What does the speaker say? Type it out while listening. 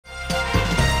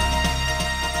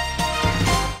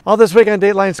All this week on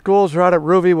Dateline Schools, we're out at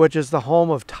Ruby, which is the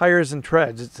home of Tires and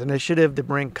Treads. It's an initiative to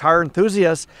bring car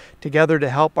enthusiasts together to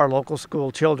help our local school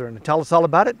children. To tell us all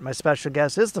about it, my special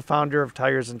guest is the founder of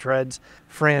Tires and Treads,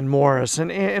 Fran Morris.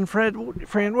 And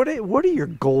Fran, what are your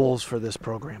goals for this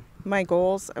program? My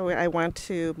goals, I want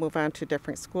to move on to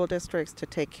different school districts to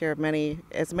take care of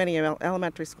as many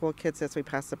elementary school kids as we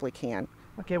possibly can.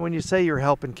 Okay, when you say you're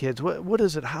helping kids, what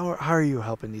is it? How are you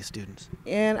helping these students?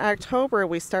 In October,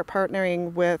 we start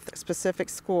partnering with specific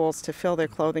schools to fill their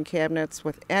clothing cabinets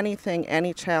with anything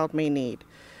any child may need,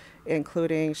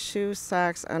 including shoes,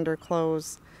 socks,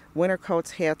 underclothes, winter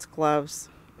coats, hats, gloves,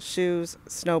 shoes,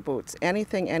 snow boots,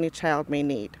 anything any child may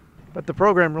need. But the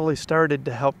program really started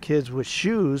to help kids with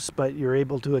shoes, but you're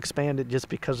able to expand it just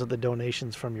because of the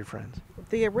donations from your friends.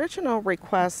 The original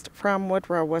request from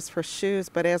Woodrow was for shoes,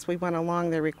 but as we went along,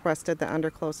 they requested the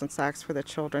underclothes and socks for the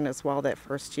children as well that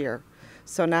first year.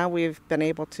 So now we've been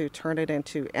able to turn it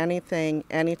into anything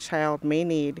any child may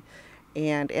need,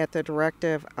 and at the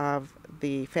directive of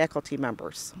the faculty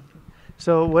members.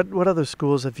 So what other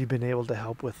schools have you been able to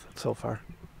help with so far?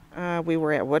 We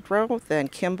were at Woodrow, then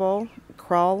Kimball,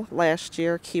 Krull last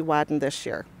year, Keewatin this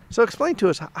year. So explain to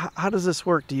us, how does this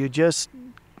work? Do you just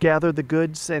gather the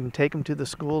goods and take them to the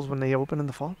schools when they open in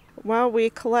the fall? Well, we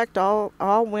collect all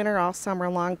winter, all summer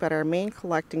long, but our main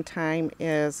collecting time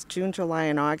is June, July,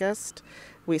 and August.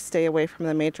 We stay away from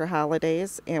the major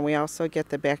holidays, and we also get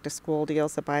the back-to-school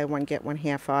deals, the buy one, get one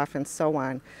half off, and so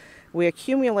on. We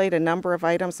accumulate a number of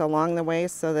items along the way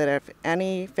so that if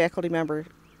any faculty member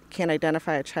can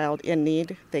identify a child in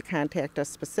need, they contact us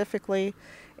specifically,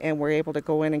 and we're able to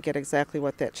go in and get exactly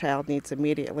what that child needs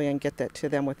immediately and get that to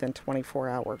them within 24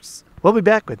 hours. We'll be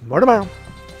back with more tomorrow.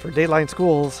 For Dateline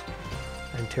Schools,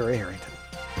 I'm Terry Harrington.